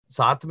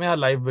साथ में our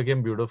life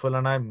became beautiful,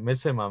 and I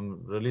miss him. I'm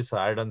really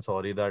sad and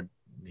sorry that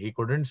he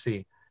couldn't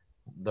see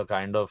the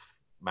kind of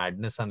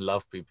madness and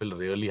love people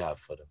really have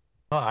for him.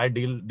 I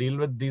deal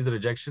with these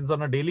rejections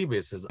on a daily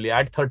basis.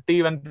 At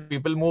 30, when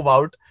people move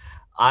out,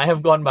 I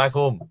have gone back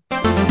home.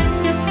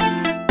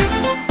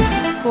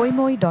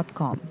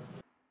 Koimoi.com.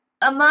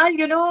 अमाल,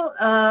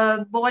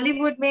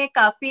 बॉलीवुड में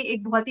काफी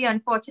एक बहुत ही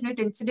unfortunate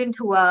incident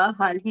हुआ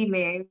हाल ही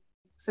में,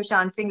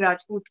 सुशांत सिंह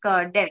राजपूत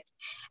का death.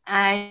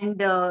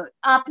 And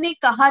आपने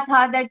कहा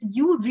था that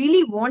you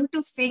really want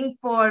to sing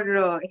for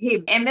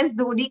him. MS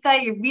Dhoni का,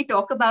 if we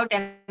talk about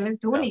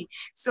MS Dhoni,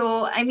 so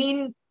I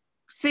mean,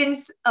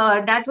 since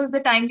that was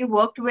the time you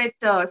worked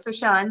with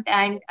Sushant,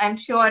 and I'm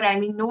sure, I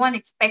mean, no one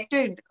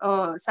expected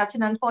such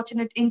an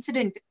unfortunate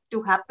incident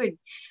to happen.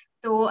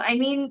 So I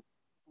mean,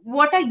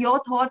 what are your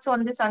thoughts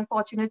on this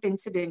unfortunate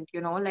incident?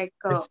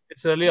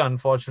 It's really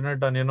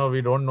unfortunate, and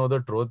we don't know the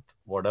truth,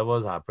 whatever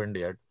has happened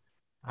yet.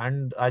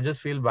 And I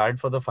just feel bad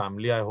for the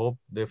family. I hope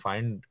they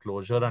find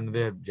closure and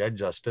they get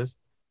justice.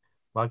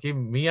 Baki,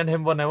 me and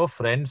him were never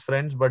friends,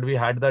 but we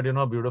had that,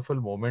 beautiful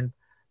moment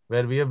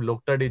where we have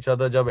looked at each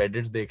other जब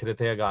edits देख रहे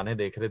थे या गाने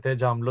देख रहे थे,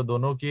 जब हम लोग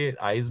दोनों की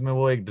eyes में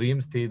वो एक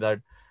dreams थी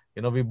that,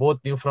 we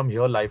both knew from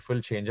here life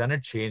will change, and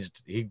it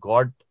changed. He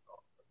got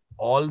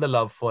all the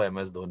love for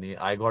MS Dhoni.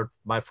 I got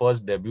my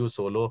first debut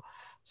solo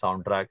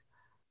soundtrack.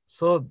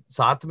 So,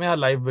 साथ में our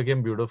life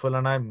became beautiful,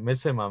 and I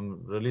miss him. I'm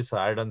really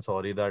sad and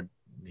sorry that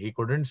he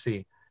couldn't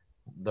see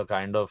the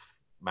kind of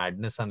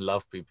madness and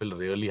love people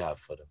really have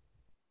for him.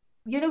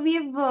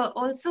 We've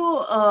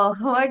also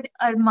heard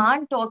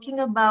Arman talking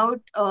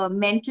about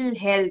mental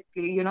health,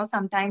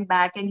 sometime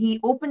back, and he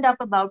opened up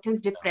about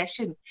his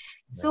depression.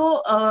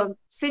 So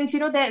since,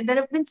 there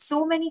have been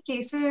so many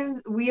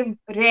cases we have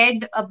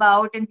read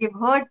about, and we've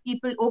heard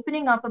people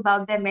opening up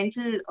about their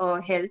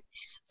mental health.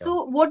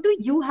 So what do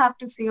you have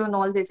to say on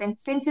all this? And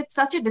since it's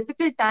such a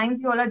difficult time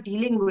you all are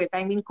dealing with,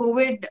 I mean,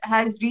 COVID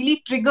has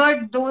really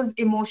triggered those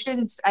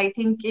emotions, I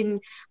think, in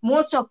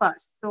most of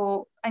us.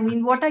 So, I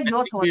mean, what are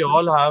your thoughts? We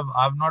all have.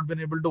 I've not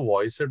been able to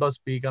voice it or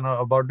speak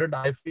about it.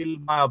 I feel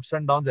my ups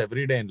and downs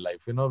every day in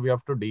life. We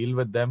have to deal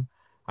with them.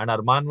 And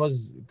Arman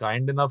was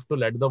kind enough to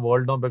let the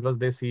world know, because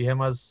they see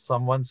him as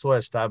someone so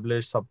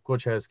established, सब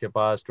कुछ है इसके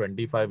पास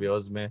 25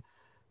 years में.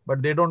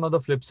 But they don't know the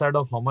flip side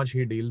of how much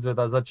he deals with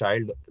as a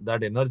child.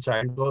 That inner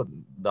child को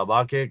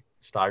दबा के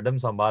stardom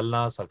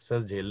संभालना,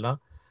 success झेलना,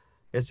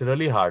 it's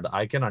really hard.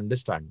 I can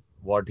understand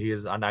what he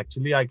is, and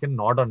actually I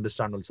cannot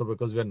understand also,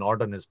 because we're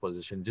not in his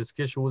position.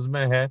 जिसके shoes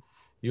में है,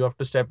 you have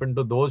to step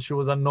into those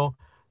shoes and know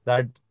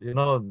that,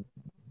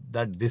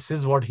 that this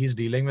is what he's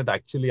dealing with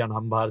actually, and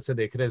हम बाहर से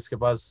देख रहे हैं इसके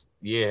पास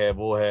ये है,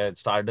 वो है,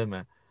 stardom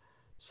है.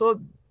 So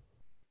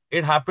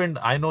it happened.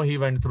 I know he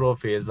went through a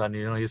phase,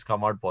 and he's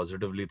come out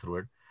positively through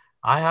it.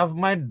 I have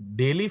my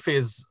daily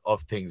phase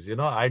of things.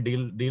 I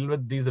deal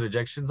with these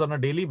rejections on a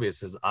daily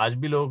basis. आज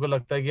भी लोगों को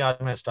लगता है कि आज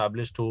मैं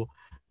established हूँ,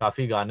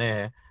 काफी गाने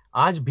हैं.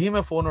 आज भी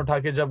मैं फोन उठा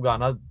के जब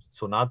गाना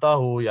सुनाता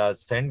हूँ या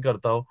सेंड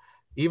करता हूँ,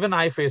 even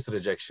I face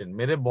rejection.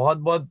 मेरे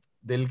बहुत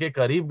दिल के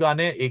करीब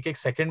गाने एक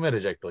सेकंड में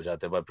रिजेक्ट हो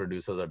जाते हैं by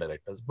producers or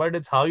directors. But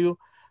it's how you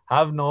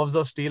have nerves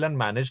of steel and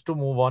manage to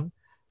move on,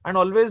 and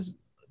always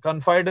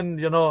confide in,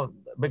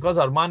 because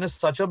Arman is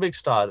such a big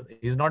star.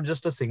 He's not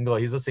just a singer,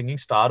 he's a singing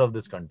star of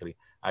this country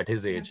at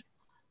his age.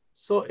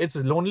 So it's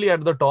lonely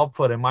at the top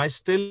for him. I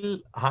still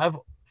have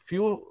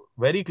few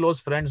very close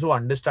friends who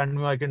understand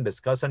me, I can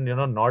discuss and,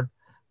 not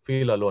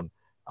feel alone.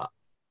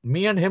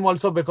 Me and him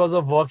also, because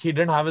of work, he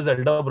didn't have his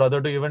elder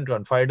brother to even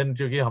confide in,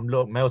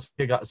 क्योंकि मैं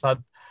उसके साथ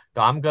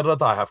काम कर रहा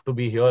था. I have to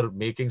be here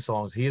making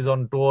songs. He's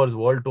on tours,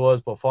 world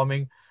tours,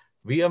 performing.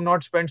 We have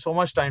not spent so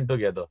much time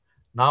together.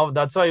 Now,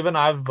 that's why even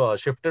I've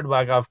shifted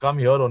back. I've come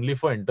here only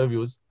for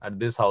interviews at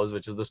this house,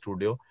 which is the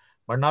studio.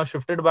 But now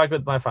shifted back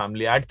with my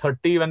family. At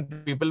 30, when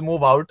people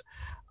move out,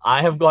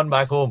 I have gone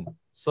back home.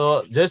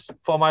 So just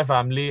for my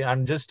family,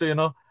 and just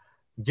to,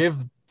 give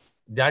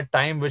that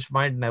time which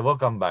might never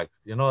come back,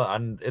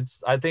 and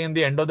it's, I think in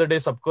the end of the day,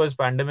 सबको इस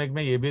pandemic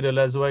में ये भी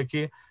realize हुआ है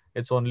कि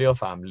it's only your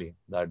family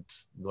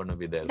that's going to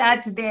be there.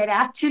 That's there.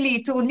 Actually,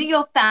 it's only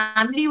your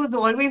family who's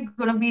always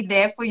going to be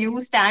there for you,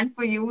 stand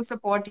for you,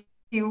 support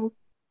you.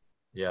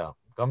 Yeah,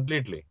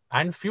 completely.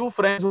 And few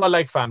friends who are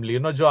like family,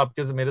 जो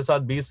आपके मेरे साथ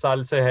 20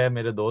 साल से है,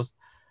 मेरे दोस्त,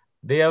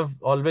 they have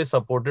always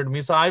supported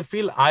me. So I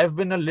feel I've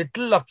been a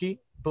little lucky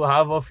to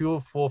have a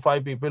few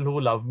 4-5 people who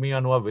love me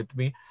and who are with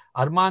me.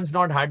 Arman's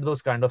not had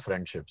those kind of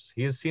friendships.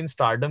 He's seen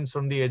stardom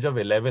from the age of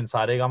 11.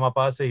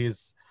 Saregama se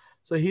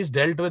he's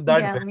dealt with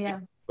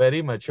that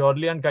very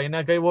maturely, and kahin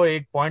na kahin wo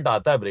ek point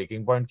aata hai,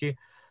 breaking point, ki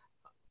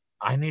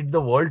I need the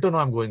world to know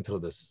I'm going through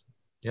this.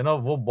 He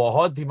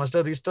must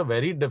have reached a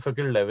very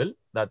difficult level.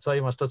 That's why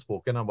he must have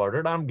spoken about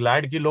it. I'm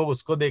glad कि लोग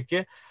उसको देख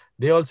के,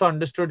 they also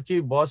understood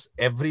कि boss,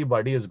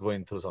 everybody is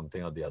going through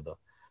something or the other.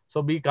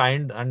 So be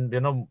kind, and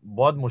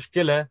बहुत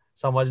मुश्किल है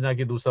समझना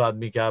कि दूसरा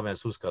आदमी क्या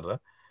महसूस कर रहा है.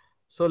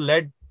 So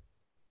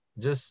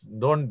just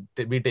don't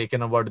be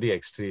taken about the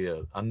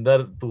exterior.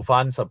 अंदर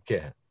तूफान सबके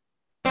हैं.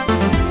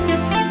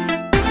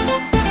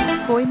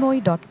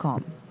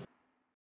 Koimoi.com